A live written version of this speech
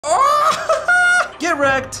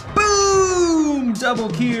wrecked. Boom! Double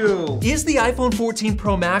kill. Is the iPhone 14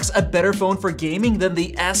 Pro Max a better phone for gaming than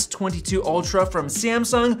the S22 Ultra from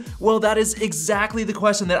Samsung? Well, that is exactly the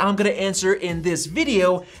question that I'm gonna answer in this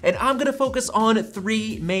video, and I'm gonna focus on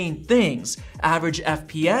three main things: average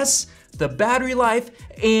FPS, the battery life,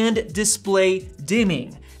 and display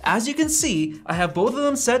dimming. As you can see, I have both of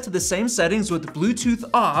them set to the same settings with Bluetooth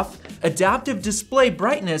off, adaptive display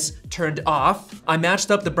brightness turned off. I matched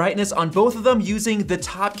up the brightness on both of them using the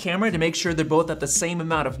top camera to make sure they're both at the same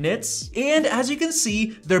amount of nits. And as you can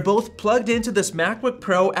see, they're both plugged into this MacBook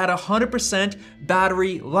Pro at 100%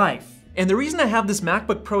 battery life. And the reason I have this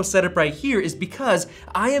MacBook Pro setup right here is because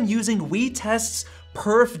I am using WeTest's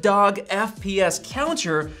PerfDog FPS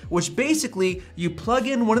counter, which basically you plug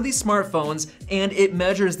in one of these smartphones and it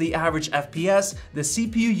measures the average FPS, the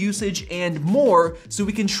CPU usage, and more, so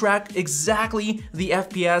we can track exactly the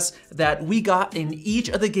FPS that we got in each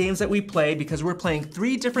of the games that we play, because we're playing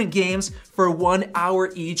 3 different games for 1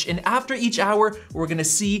 hour each, and after each hour, we're gonna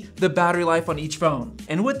see the battery life on each phone.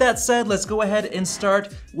 And with that said, let's go ahead and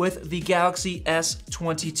start with the Galaxy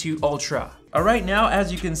S22 Ultra. All right, now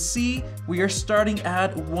as you can see, we are starting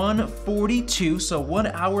at 1:42, so 1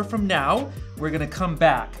 hour from now, we're gonna come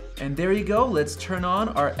back. And there you go, let's turn on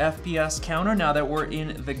our FPS counter now that we're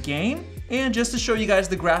in the game. And just to show you guys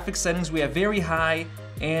the graphics settings, we have very high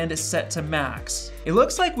and set to max. It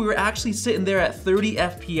looks like we were actually sitting there at 30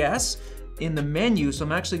 FPS in the menu, so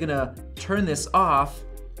I'm actually gonna turn this off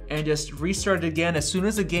and just restart it again as soon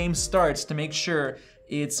as the game starts to make sure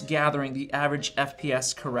it's gathering the average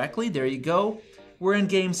FPS correctly. There you go. We're in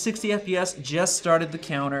game, 60 FPS, just started the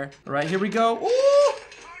counter. All right, here we go. Ooh!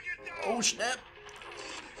 Oh, snap.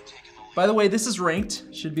 By the way, this is ranked.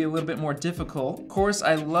 Should be a little bit more difficult. Of course,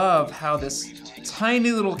 I love how this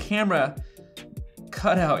tiny little camera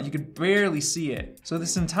cut out. You could barely see it. So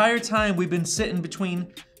this entire time, we've been sitting between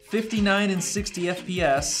 59 and 60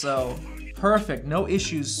 FPS, so perfect, no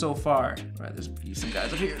issues so far. All right, there's some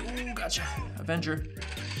guys up here. Ooh, gotcha. Avenger.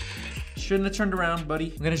 Shouldn't have turned around,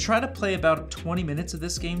 buddy. I'm gonna try to play about 20 minutes of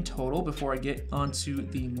this game total before I get onto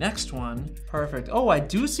the next one. Perfect. Oh, I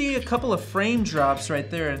do see a couple of frame drops right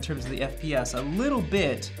there in terms of the FPS, a little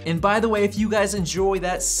bit. And by the way, if you guys enjoy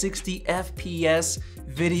that 60 FPS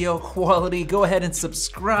video quality, go ahead and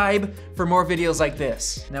subscribe for more videos like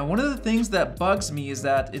this. Now, one of the things that bugs me is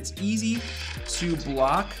that it's easy to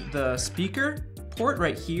block the speaker port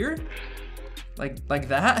right here, like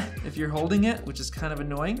that, if you're holding it, which is kind of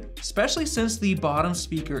annoying, especially since the bottom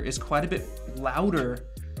speaker is quite a bit louder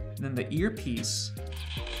than the earpiece.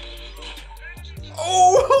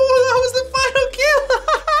 Oh, that was the final kill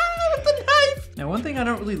with the knife. Now, one thing I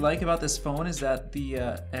don't really like about this phone is that the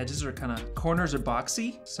edges are corners are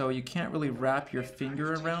boxy, so you can't really wrap your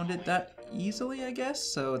finger around it that easily, I guess,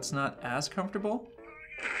 so it's not as comfortable.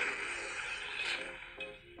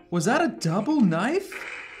 Was that a double knife?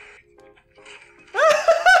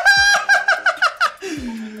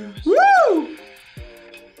 Woo!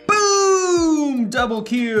 Boom! Double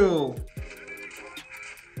kill.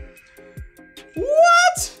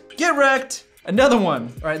 What? Get wrecked. Another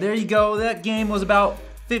one. All right, there you go. That game was about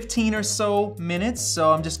 15 or so minutes,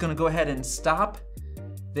 so I'm just gonna go ahead and stop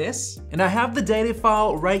this. And I have the data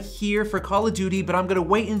file right here for Call of Duty, but I'm gonna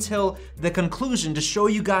wait until the conclusion to show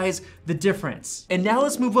you guys the difference. And now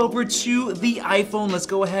let's move over to the iPhone. Let's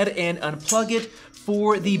go ahead and unplug it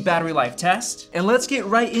for the battery life test. And let's get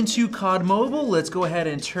right into COD Mobile. Let's go ahead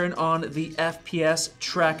and turn on the FPS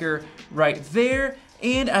tracker right there.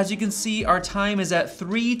 And as you can see, our time is at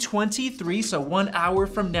 3:23, so 1 hour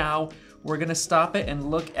from now, we're gonna stop it and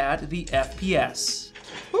look at the FPS.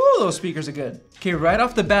 Ooh, those speakers are good. Okay, right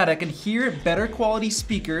off the bat, I can hear better quality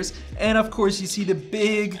speakers, and of course you see the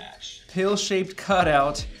big pill-shaped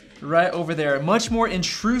cutout right over there. Much more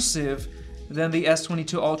intrusive than the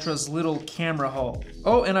S22 Ultra's little camera hole.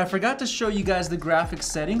 Oh, and I forgot to show you guys the graphics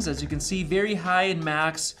settings. As you can see, very high and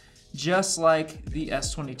max, just like the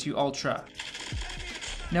S22 Ultra.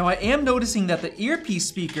 Now I am noticing that the earpiece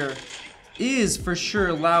speaker is for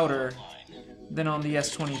sure louder than on the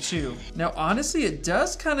S22. Now honestly, it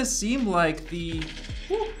does kind of seem like the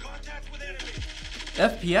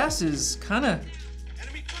FPS is kind of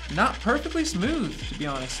not perfectly smooth, to be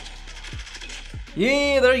honest.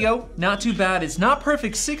 Yeah, there you go. Not too bad. It's not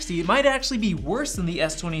perfect 60. It might actually be worse than the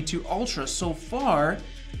S22 Ultra so far.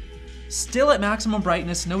 Still at maximum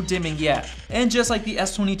brightness, no dimming yet. And just like the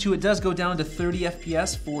S22, it does go down to 30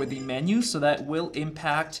 FPS for the menu, so that will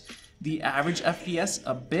impact the average FPS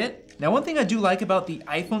a bit. Now, one thing I do like about the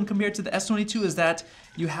iPhone compared to the S22 is that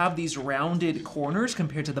you have these rounded corners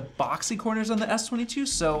compared to the boxy corners on the S22,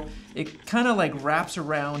 so it kind of like wraps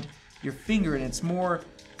around your finger and it's more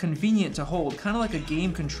convenient to hold, kind of like a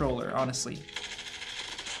game controller, honestly.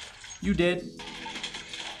 You did.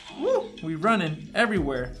 Woo, we running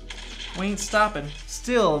everywhere. We ain't stopping.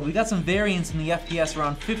 Still, we got some variance in the FPS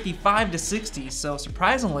around 55 to 60, so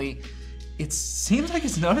surprisingly, it seems like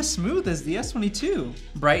it's not as smooth as the S22.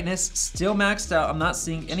 Brightness still maxed out. I'm not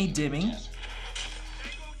seeing any dimming.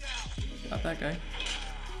 Got that guy.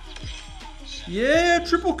 Yeah,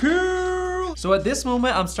 triple kill! So at this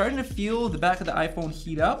moment, I'm starting to feel the back of the iPhone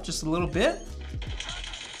heat up just a little bit.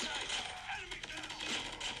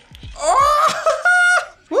 Oh!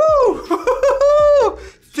 Woo!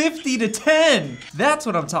 50 to 10. That's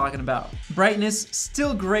what I'm talking about. Brightness,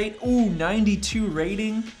 still great. Ooh, 92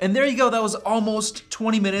 rating. And there you go, that was almost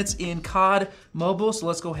 20 minutes in COD Mobile. So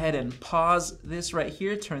let's go ahead and pause this right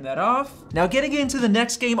here, turn that off. Now getting into the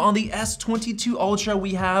next game on the S22 Ultra,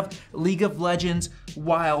 we have League of Legends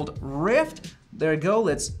Wild Rift. There we go,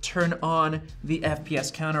 let's turn on the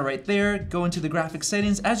FPS counter right there, go into the graphics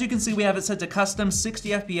settings. As you can see, we have it set to custom 60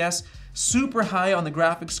 FPS, super high on the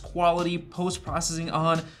graphics quality, post-processing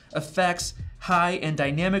on, effects high, and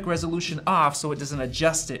dynamic resolution off so it doesn't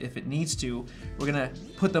adjust it if it needs to. We're gonna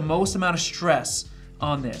put the most amount of stress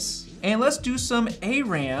on this. And let's do some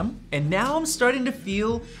ARAM. And now I'm starting to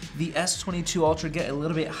feel the S22 Ultra get a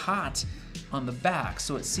little bit hot on the back,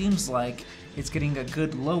 so it seems like it's getting a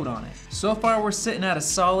good load on it. So far we're sitting at a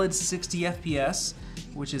solid 60 FPS,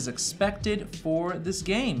 which is expected for this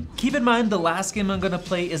game. Keep in mind the last game I'm gonna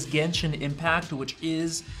play is Genshin Impact, which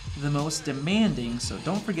is the most demanding, so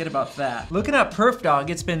don't forget about that. Looking at Perf Dog,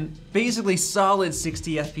 it's been basically solid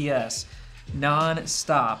 60 FPS,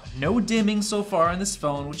 non-stop. No dimming so far on this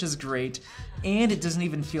phone, which is great, and it doesn't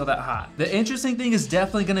even feel that hot. The interesting thing is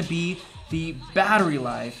definitely gonna be the battery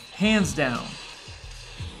life, hands down.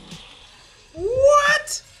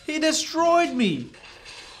 What? He destroyed me.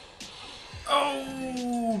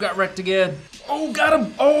 Oh, got wrecked again. Oh, got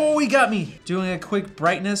him. Oh, he got me. Doing a quick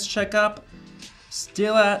brightness checkup.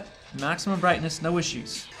 Still at maximum brightness, no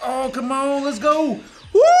issues. Oh, come on, let's go.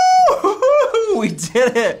 Woo! We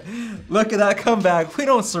did it. Look at that comeback. We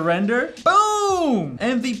don't surrender. Boom!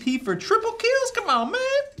 MVP for triple kills. Come on, man.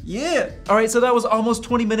 Yeah. All right, so that was almost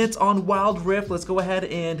 20 minutes on Wild Rift. Let's go ahead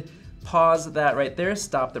and pause that right there.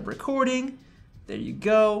 Stop the recording. There you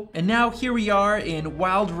go. And now here we are in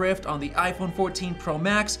Wild Rift on the iPhone 14 Pro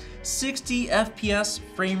Max. 60 FPS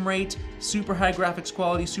frame rate, super high graphics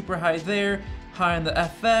quality, super high there, high on the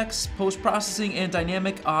FX, post-processing and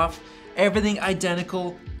dynamic off. Everything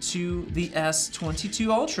identical to the S22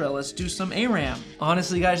 Ultra. Let's do some ARAM.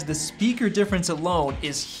 Honestly guys, the speaker difference alone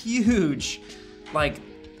is huge. Like,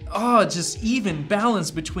 oh, just even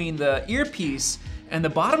balance between the earpiece and the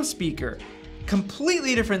bottom speaker.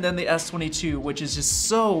 Completely different than the S22, which is just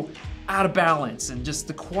so out of balance, and just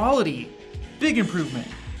the quality, big improvement.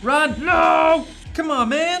 Run, no! Come on,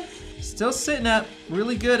 man. Still sitting at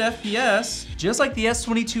really good FPS. Just like the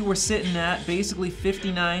S22, we're sitting at basically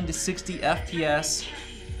 59 to 60 FPS.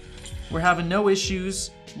 We're having no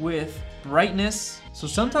issues with brightness. So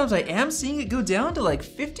sometimes I am seeing it go down to like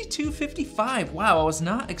 52, 55. Wow, I was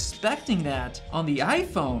not expecting that on the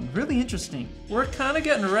iPhone. Really interesting. We're kind of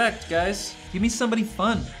getting wrecked, guys. Give me somebody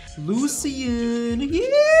fun. Lucian,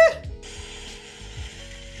 yeah!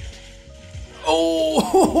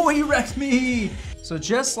 Oh, he wrecked me! So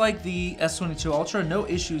just like the S22 Ultra, no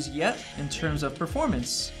issues yet in terms of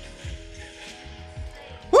performance.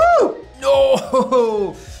 Woo!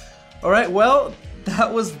 No! All right, well,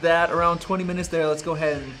 that was that, around 20 minutes there. Let's go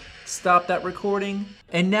ahead and stop that recording.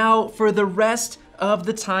 And now for the rest of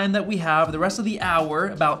the time that we have, the rest of the hour,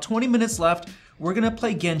 about 20 minutes left, we're gonna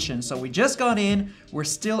play Genshin. So we just got in, we're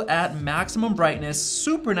still at maximum brightness,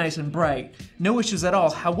 super nice and bright, no issues at all.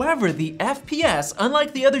 However, the FPS,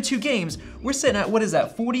 unlike the other two games, we're sitting at, what is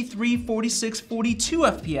that, 43, 46, 42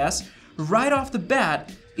 FPS. Right off the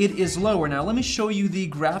bat, it is lower. Now let me show you the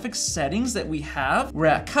graphics settings that we have. We're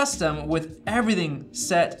at custom with everything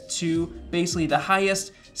set to basically the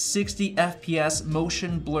highest 60 FPS.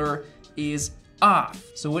 Motion blur is off.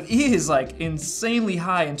 So it is like insanely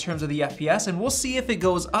high in terms of the FPS, and we'll see if it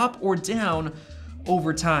goes up or down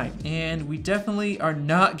over time. And we definitely are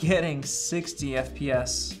not getting 60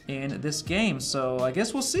 FPS in this game, so I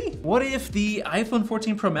guess we'll see. What if the iPhone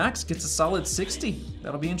 14 Pro Max gets a solid 60?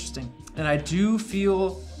 That'll be interesting. And I do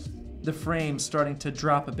feel the frame starting to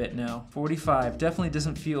drop a bit now. 45 definitely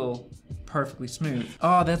doesn't feel perfectly smooth.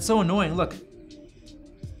 Oh, that's so annoying, look.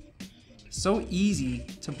 So easy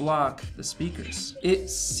to block the speakers. It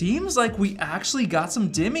seems like we actually got some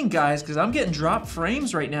dimming, guys, because I'm getting dropped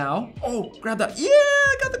frames right now. Oh, grab that. Yeah,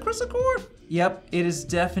 I got the crystal core. Yep, it is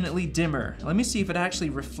definitely dimmer. Let me see if it actually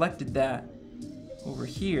reflected that over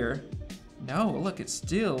here. No, look, it's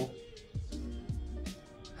still.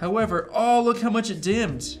 However, oh, look how much it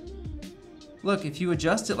dimmed. Look, if you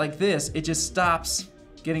adjust it like this, it just stops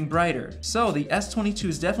getting brighter. So the S22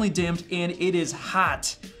 is definitely dimmed and it is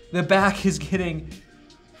hot. The back is getting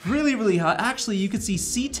really, really hot. Actually, you can see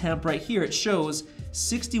C temp right here. It shows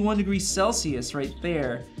 61 degrees Celsius right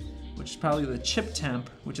there, which is probably the chip temp,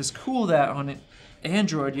 which is cool that on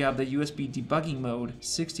Android you have the USB debugging mode,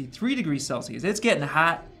 63 degrees Celsius. It's getting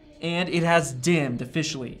hot and it has dimmed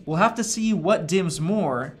officially. We'll have to see what dims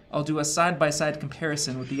more. I'll do a side-by-side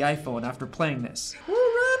comparison with the iPhone after playing this.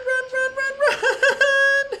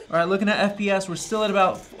 All right, looking at FPS, we're still at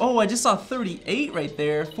about, oh, I just saw 38 right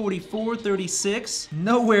there, 44, 36.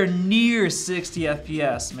 Nowhere near 60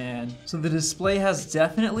 FPS, man. So the display has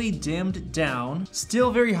definitely dimmed down.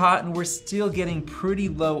 Still very hot, and we're still getting pretty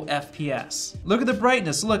low FPS. Look at the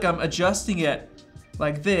brightness. Look, I'm adjusting it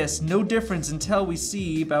like this. No difference until we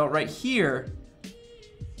see about right here.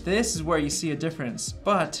 This is where you see a difference,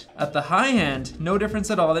 but at the high end, no difference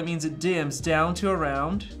at all. That means it dims down to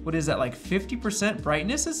around, what is that, like 50%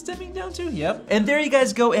 brightness it's dimming down to? Yep. And there you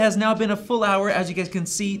guys go. It has now been a full hour. As you guys can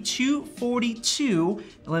see, 242.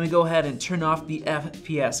 And let me go ahead and turn off the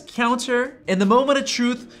FPS counter. In the moment of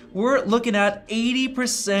truth, we're looking at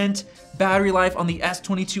 80% battery life on the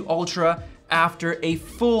S22 Ultra after a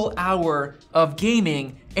full hour of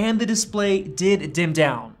gaming, and the display did dim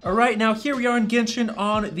down. All right, now here we are in Genshin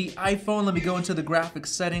on the iPhone. Let me go into the graphics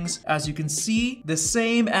settings. As you can see, the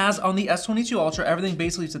same as on the S22 Ultra, everything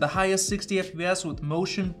basically to the highest 60 FPS with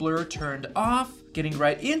motion blur turned off. Getting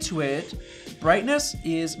right into it, brightness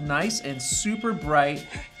is nice and super bright.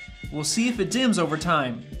 We'll see if it dims over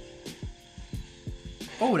time.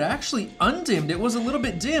 Oh, it actually undimmed. It was a little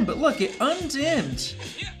bit dim, but look, it undimmed.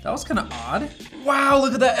 That was kind of odd. Wow,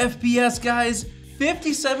 look at that FPS, guys.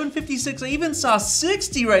 57, 56, I even saw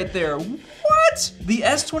 60 right there. What? The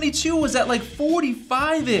S22 was at like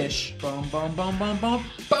 45-ish. Boom, boom, boom, boom, boom,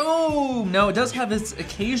 boom. Now it does have its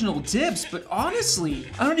occasional dips, but honestly,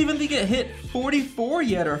 I don't even think it hit 44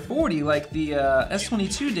 yet or 40 like the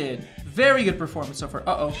S22 did. Very good performance so far.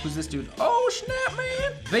 Uh-oh, who's this dude? Oh, snap,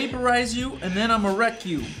 man. Vaporize you, and then I'ma wreck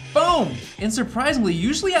you. Boom! And surprisingly,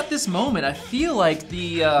 usually at this moment, I feel like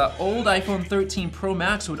the old iPhone 13 Pro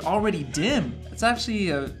Max would already dim. It's actually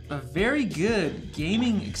a very good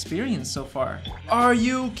gaming experience so far. Are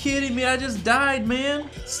you kidding me? I just died, man.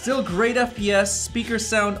 Still great FPS, speakers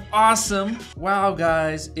sound awesome. Wow,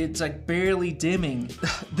 guys, it's like barely dimming.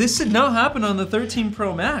 This did not happen on the 13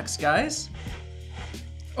 Pro Max, guys.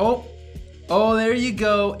 Oh, there you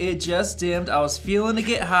go. It just dimmed. I was feeling to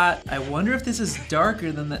get hot. I wonder if this is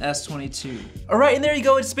darker than the S22. All right, and there you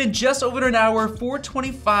go. It's been just over an hour,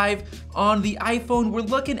 425 on the iPhone. We're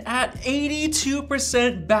looking at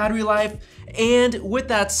 82% battery life. And with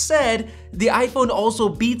that said, the iPhone also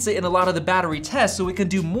beats it in a lot of the battery tests, so we can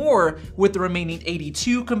do more with the remaining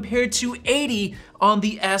 82 compared to 80 on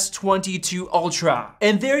the S22 Ultra.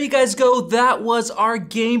 And there you guys go. That was our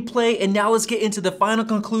gameplay. And now let's get into the final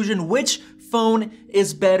conclusion. Which phone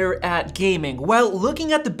is better at gaming? Well,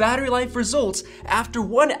 looking at the battery life results, after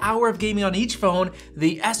 1 hour of gaming on each phone,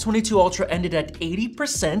 the S22 Ultra ended at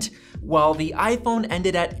 80%, while the iPhone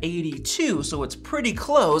ended at 82, so it's pretty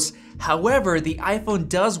close. However, the iPhone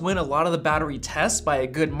does win a lot of the battery tests by a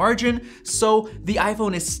good margin, so the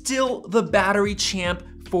iPhone is still the battery champ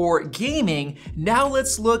for gaming. Now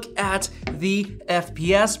let's look at the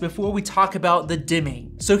FPS before we talk about the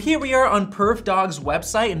dimming. So here we are on PerfDog's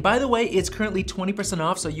website, and by the way, it's currently 20%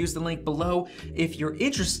 off, so use the link below if you're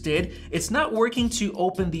interested. It's not working to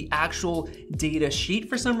open the actual data sheet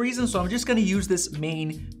for some reason, so I'm just gonna use this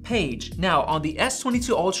main page. Now, on the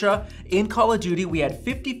S22 Ultra in Call of Duty, we had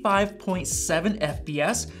 55.7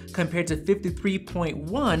 FPS compared to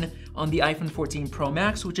 53.1 on the iPhone 14 Pro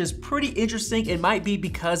Max, which is pretty interesting. It might be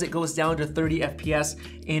because it goes down to 30 FPS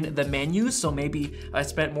in the menu, so maybe I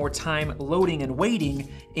spent more time loading and waiting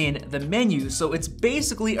in the menu. So it's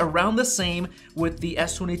basically around the same, with the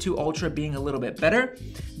S22 Ultra being a little bit better.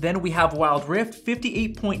 Then we have Wild Rift,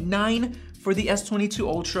 58.9 for the S22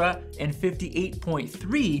 Ultra and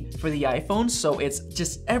 58.3 for the iPhone, so it's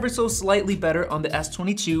just ever so slightly better on the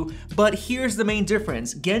S22. But here's the main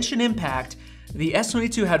difference. Genshin Impact The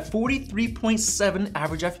S22 had 43.7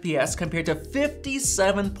 average FPS compared to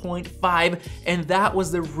 57.5, and that was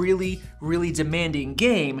the really demanding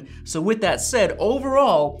game. So with that said,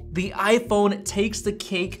 overall, the iPhone takes the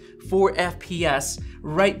cake for FPS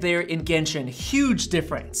right there in Genshin. Huge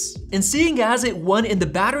difference. And seeing as it won in the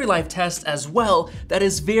battery life test as well, that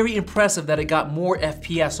is very impressive that it got more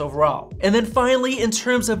FPS overall. And then finally, in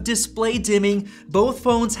terms of display dimming, both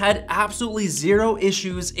phones had absolutely zero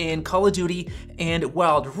issues in Call of Duty and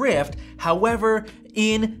Wild Rift. However,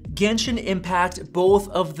 in Genshin Impact, both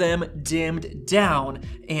of them dimmed down,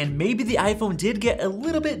 and maybe the iPhone did get a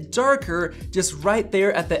little bit darker just right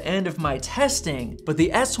there at the end of my testing, but the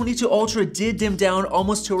S22 Ultra did dim down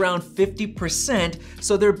almost to around 50%,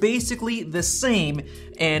 so they're basically the same.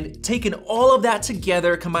 And taking all of that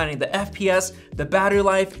together, combining the FPS, the battery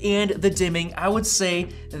life, and the dimming, I would say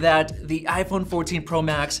that the iPhone 14 Pro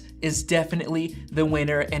Max is definitely the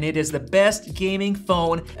winner, and it is the best gaming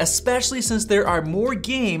phone, especially since there are more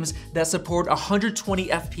games that support 120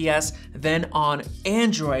 FPS than on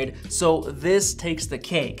Android, so this takes the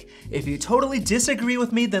cake. If you totally disagree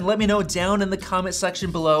with me, then let me know down in the comment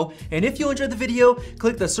section below, and if you enjoyed the video,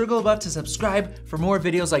 click the circle above to subscribe for more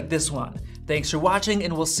videos like this one. Thanks for watching,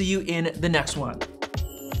 and we'll see you in the next one.